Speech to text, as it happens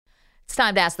It's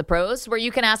time to Ask the Pros, where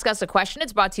you can ask us a question.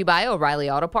 It's brought to you by O'Reilly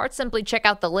Auto Parts. Simply check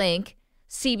out the link,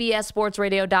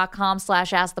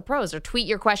 cbssportsradio.com/askthepros, or tweet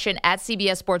your question at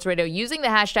CBS Sports Radio using the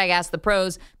hashtag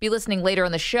AskThePros. Be listening later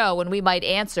in the show, and we might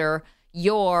answer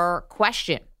your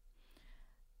question.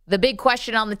 The big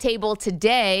question on the table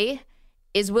today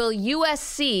is, will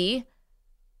USC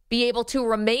be able to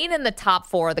remain in the top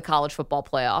 4 of the college football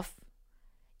playoff,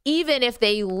 even if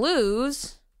they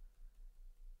lose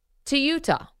to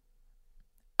Utah?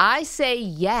 I say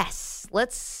yes.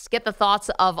 Let's get the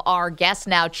thoughts of our guest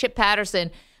now. Chip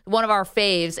Patterson, one of our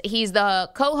faves. He's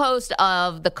the co-host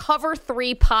of the Cover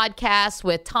 3 podcast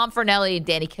with Tom Fornelli and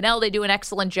Danny Cannell. They do an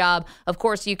excellent job. Of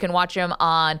course, you can watch him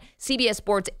on CBS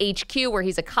Sports HQ, where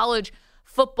he's a college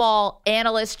football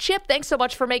analyst. Chip, thanks so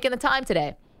much for making the time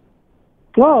today.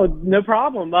 Well, no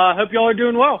problem. Hope y'all are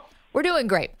doing well. We're doing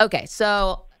great. Okay,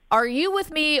 so are you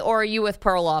with me or are you with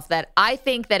Perloff that I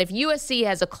think that if USC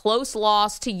has a close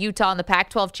loss to Utah in the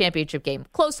Pac-12 championship game,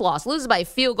 close loss, loses by a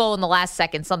field goal in the last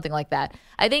second, something like that,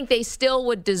 I think they still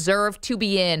would deserve to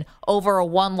be in over a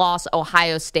one-loss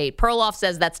Ohio State? Perloff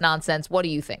says that's nonsense. What do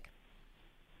you think?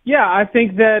 Yeah, I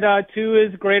think that 2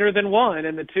 is greater than 1,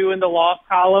 and the 2 in the loss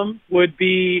column would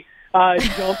be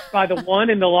jumped by the 1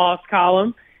 in the loss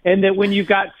column, and that when you've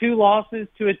got 2 losses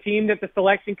to a team that the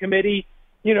selection committee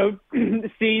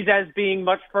sees as being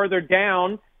much further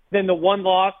down than the 1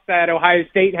 loss that Ohio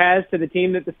State has to the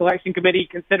team that the selection committee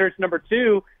considers number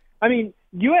 2. I mean,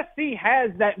 USC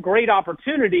has that great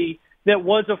opportunity that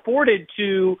was afforded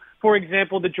to, for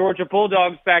example, the Georgia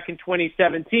Bulldogs back in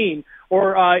 2017,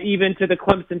 or even to the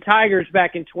Clemson Tigers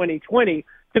back in 2020,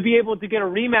 to be able to get a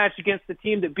rematch against the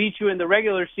team that beat you in the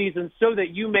regular season so that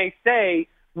you may say,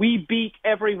 we beat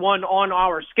everyone on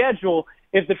our schedule.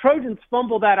 If the Trojans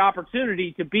fumble that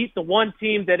opportunity to beat the one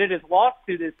team that it has lost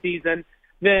to this season,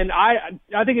 then I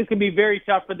think it's going to be very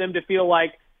tough for them to feel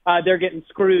like they're getting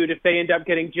screwed if they end up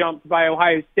getting jumped by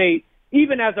Ohio State,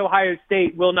 even as Ohio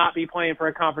State will not be playing for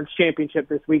a conference championship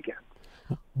this weekend.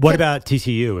 What about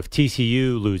TCU? If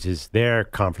TCU loses their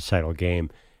conference title game,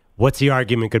 what's the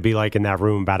argument could be like in that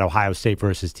room about Ohio State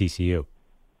versus TCU?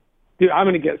 Dude, I'm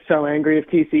going to get so angry if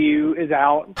TCU is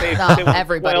out. They won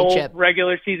 12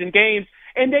 regular season games,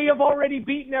 and they have already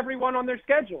beaten everyone on their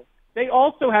schedule. They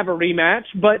also have a rematch,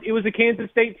 but it was a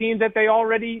Kansas State team that they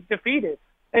already defeated.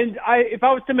 And if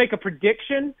I was to make a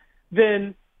prediction,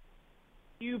 then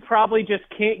you probably just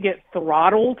can't get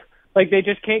throttled. Like, they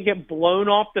just can't get blown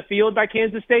off the field by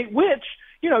Kansas State, which,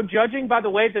 judging by the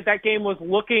way that game was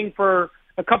looking for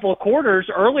a couple of quarters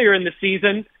earlier in the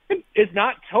season, is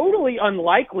not totally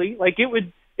unlikely. Like, it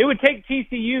would take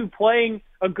TCU playing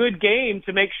a good game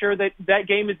to make sure that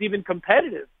game is even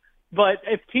competitive. But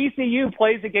if TCU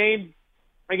plays a game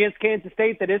against Kansas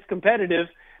State that is competitive,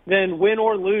 then win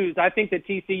or lose, I think that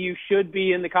TCU should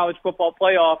be in the college football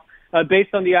playoff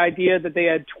based on the idea that they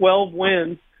had 12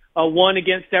 wins, one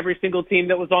against every single team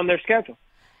that was on their schedule.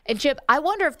 And Chip, I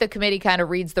wonder if the committee kind of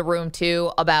reads the room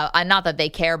too about, not that they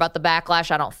care about the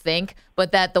backlash, I don't think,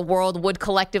 but that the world would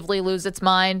collectively lose its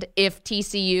mind if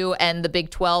TCU and the Big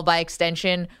 12 by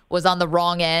extension was on the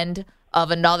wrong end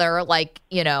of another,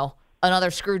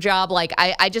 another screw job.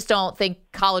 I just don't think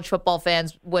college football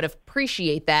fans would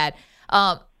appreciate that.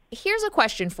 Here's a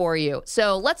question for you.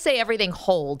 So let's say everything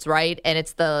holds, right? And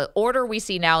it's the order we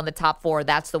see now in the top 4.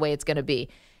 That's the way it's going to be.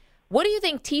 What do you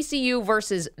think TCU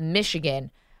versus Michigan?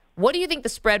 What do you think the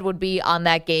spread would be on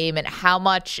that game, and how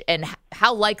much and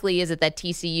how likely is it that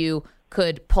TCU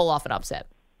could pull off an upset?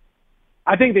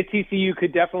 I think that TCU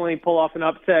could definitely pull off an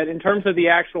upset. In terms of the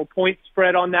actual point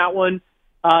spread on that one,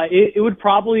 it would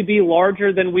probably be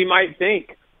larger than we might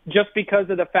think, just because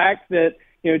of the fact that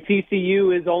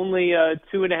TCU is only a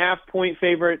 2.5-point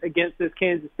favorite against this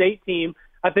Kansas State team.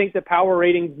 I think the power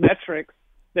ratings metrics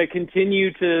that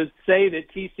continue to say that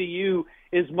TCU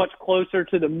is much closer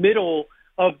to the middle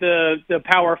of the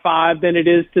Power 5 than it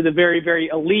is to the very, very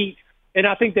elite. And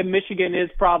I think that Michigan is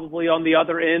probably on the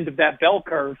other end of that bell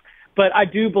curve. But I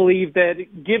do believe that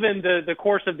given the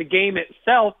course of the game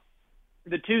itself,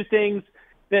 the two things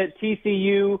that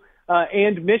TCU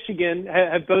and Michigan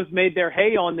have both made their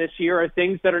hay on this year are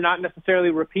things that are not necessarily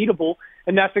repeatable,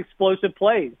 and that's explosive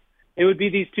plays. It would be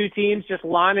these two teams just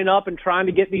lining up and trying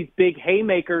to get these big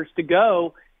haymakers to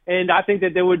go. And I think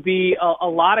that there would be a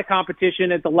lot of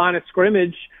competition at the line of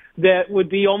scrimmage that would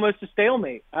be almost a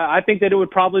stalemate. I think that it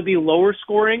would probably be lower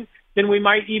scoring than we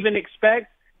might even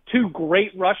expect. Two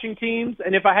great rushing teams.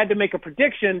 And if I had to make a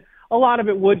prediction, a lot of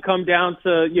it would come down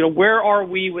to, where are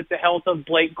we with the health of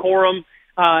Blake Corum?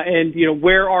 And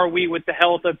where are we with the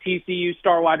health of TCU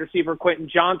star wide receiver Quentin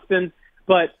Johnston?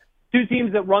 But two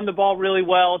teams that run the ball really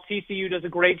well. TCU does a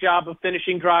great job of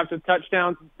finishing drives with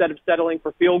touchdowns instead of settling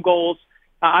for field goals.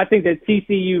 I think that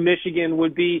TCU-Michigan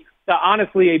would be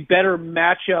honestly a better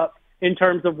matchup in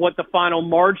terms of what the final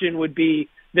margin would be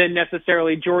than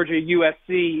necessarily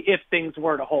Georgia-USC if things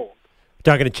were to hold.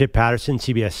 Talking to Chip Patterson,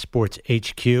 CBS Sports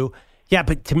HQ. Yeah,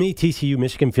 but to me,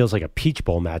 TCU-Michigan feels like a Peach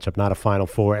Bowl matchup, not a Final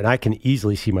Four, and I can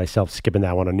easily see myself skipping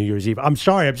that one on New Year's Eve. I'm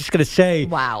sorry, I'm just going to say,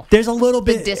 wow, there's a little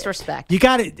bit of disrespect. You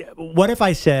got it. What if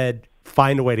I said,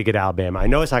 find a way to get Alabama? I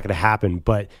know it's not going to happen,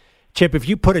 but Chip, if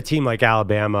you put a team like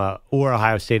Alabama or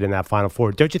Ohio State in that Final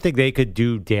Four, don't you think they could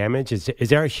do damage? Is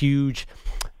there a huge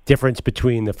difference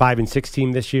between the 5 and 6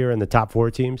 team this year and the top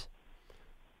 4 teams?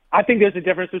 I think there's a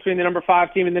difference between the number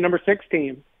 5 team and the number 6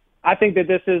 team. I think that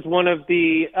this is one of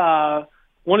the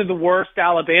worst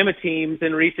Alabama teams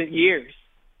in recent years.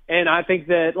 And I think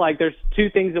that, there's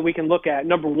two things that we can look at.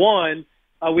 Number one,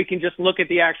 we can just look at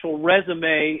the actual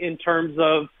resume in terms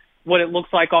of what it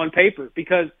looks like on paper,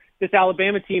 because this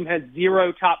Alabama team has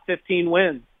 0 top 15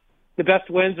 wins. The best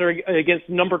wins are against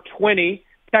number 20,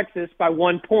 Texas, by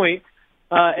 1 point,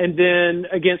 and then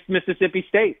against Mississippi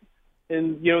State.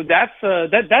 And,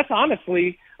 that's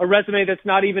honestly a resume that's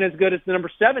not even as good as the number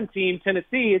 7 team,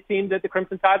 Tennessee, a team that the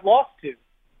Crimson Tide lost to. I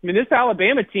mean, this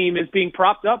Alabama team is being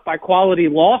propped up by quality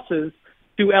losses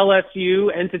to LSU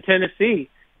and to Tennessee.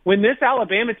 When this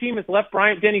Alabama team has left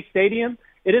Bryant-Denny Stadium,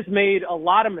 it has made a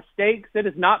lot of mistakes. It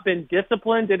has not been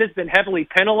disciplined. It has been heavily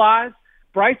penalized.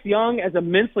 Bryce Young, as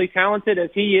immensely talented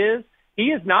as he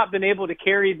has not been able to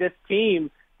carry this team.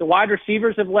 The wide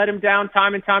receivers have let him down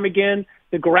time and time again.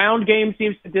 The ground game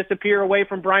seems to disappear away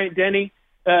from Bryant-Denny.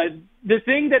 The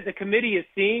thing that the committee is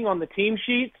seeing on the team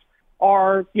sheets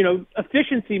are,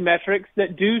 efficiency metrics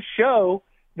that do show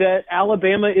that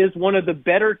Alabama is one of the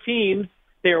better teams.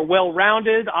 They are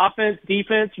well-rounded, offense,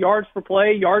 defense, yards per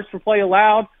play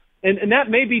allowed. And that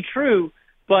may be true,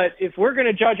 but if we're going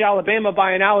to judge Alabama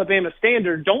by an Alabama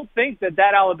standard, don't think that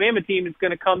Alabama team is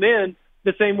going to come in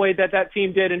the same way that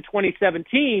team did in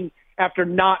 2017 after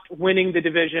not winning the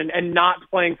division and not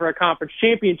playing for a conference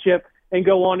championship and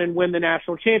go on and win the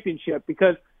national championship,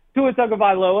 because Tua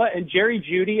Tagovailoa and Jerry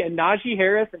Jeudy and Najee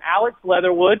Harris and Alex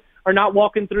Leatherwood are not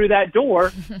walking through that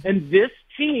door. And this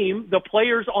team, the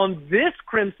players on this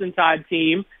Crimson Tide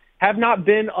team, have not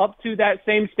been up to that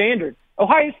same standard.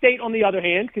 Ohio State, on the other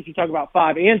hand, because you talk about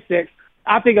 5 and 6,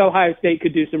 I think Ohio State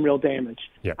could do some real damage.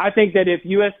 Yeah. I think that if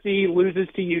USC loses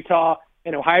to Utah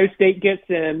and Ohio State gets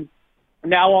in,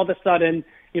 now all of a sudden,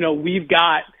 we've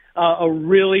got a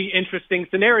really interesting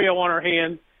scenario on our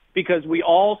hands, because we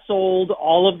all sold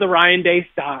all of the Ryan Day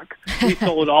stock. We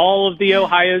sold all of the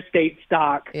Ohio State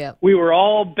stock. Yep. We were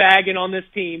all bagging on this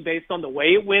team based on the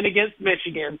way it went against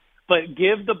Michigan, but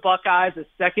give the Buckeyes a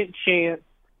second chance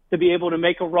to be able to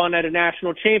make a run at a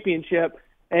national championship.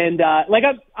 And I'm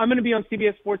going to be on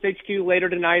CBS Sports HQ later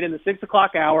tonight in the 6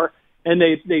 o'clock hour, and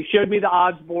they showed me the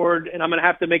odds board, and I'm going to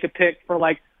have to make a pick for all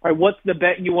right, what's the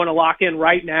bet you want to lock in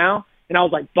right now? And I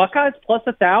was like, Buckeyes plus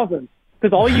 1,000.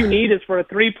 Because all you need is for a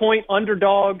 3-point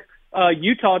underdog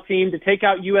Utah team to take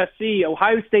out USC.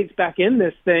 Ohio State's back in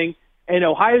this thing, and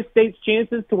Ohio State's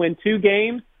chances to win 2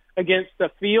 games against a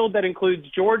field that includes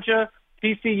Georgia,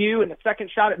 TCU, and a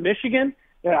second shot at Michigan,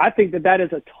 I think that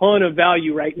is a ton of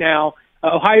value right now.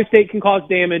 Ohio State can cause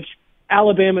damage.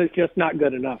 Alabama is just not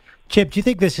good enough. Chip, do you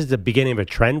think this is the beginning of a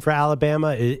trend for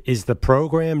Alabama? Is the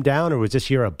program down, or was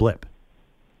this year a blip?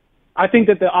 I think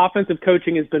that the offensive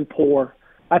coaching has been poor.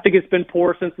 I think it's been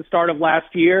poor since the start of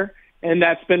last year, and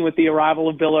that's been with the arrival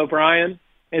of Bill O'Brien.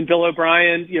 And Bill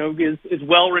O'Brien, is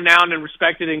well-renowned and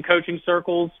respected in coaching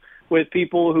circles with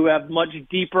people who have much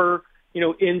deeper,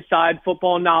 inside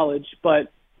football knowledge.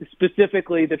 But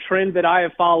specifically, the trend that I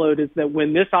have followed is that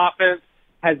when this offense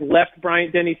has left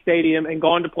Bryant-Denny Stadium and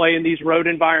gone to play in these road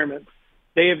environments,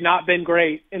 they have not been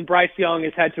great, and Bryce Young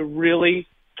has had to really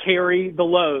carry the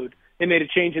load. They made a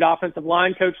change at offensive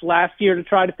line coach last year to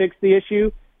try to fix the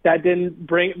issue. That didn't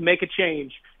make a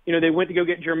change. They went to go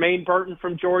get Jermaine Burton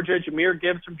from Georgia, Jahmyr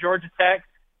Gibbs from Georgia Tech.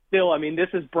 Still, this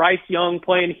is Bryce Young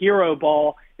playing hero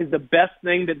ball is the best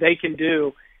thing that they can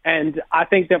do. And I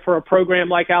think that for a program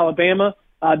like Alabama,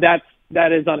 that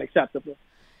is unacceptable.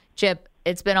 Chip,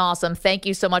 it's been awesome. Thank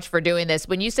you so much for doing this.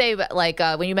 When you say,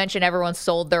 when you mentioned everyone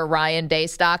sold their Ryan Day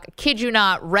stock, kid you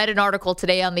not, read an article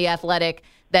today on The Athletic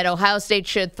that Ohio State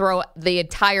should throw the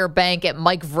entire bank at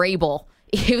Mike Vrabel,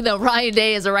 even though Ryan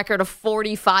Day has a record of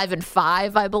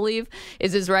 45-5, I believe,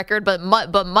 is his record. But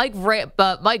Mike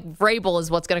Vrabel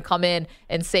is what's going to come in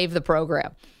and save the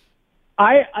program.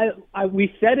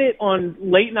 We said it on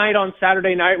late night on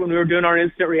Saturday night when we were doing our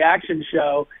instant reaction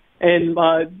show, And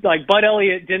like Bud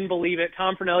Elliott didn't believe it.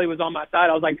 Tom Fornelli was on my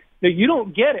side. I was like, no, you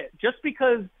don't get it. Just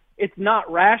because it's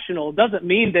not rational doesn't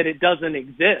mean that it doesn't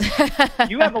exist.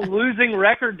 You have a losing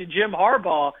record to Jim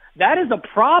Harbaugh. That is a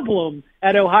problem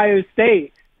at Ohio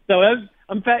State. So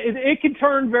it can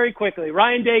turn very quickly.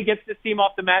 Ryan Day gets this team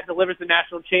off the mat, delivers the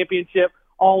national championship.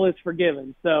 All is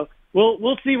forgiven. So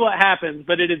we'll see what happens.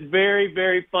 But it is very,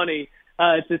 very funny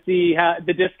to see how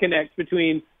the disconnect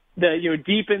between the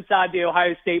deep inside the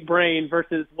Ohio State brain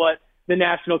versus what the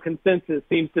national consensus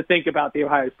seems to think about the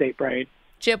Ohio State brain.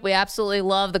 Chip, we absolutely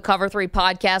love the Cover 3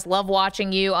 podcast. Love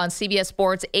watching you on CBS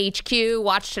Sports HQ.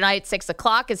 Watch tonight, 6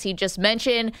 o'clock, as he just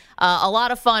mentioned. A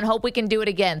lot of fun. Hope we can do it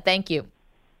again. Thank you.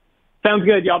 Sounds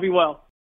good. Y'all be well.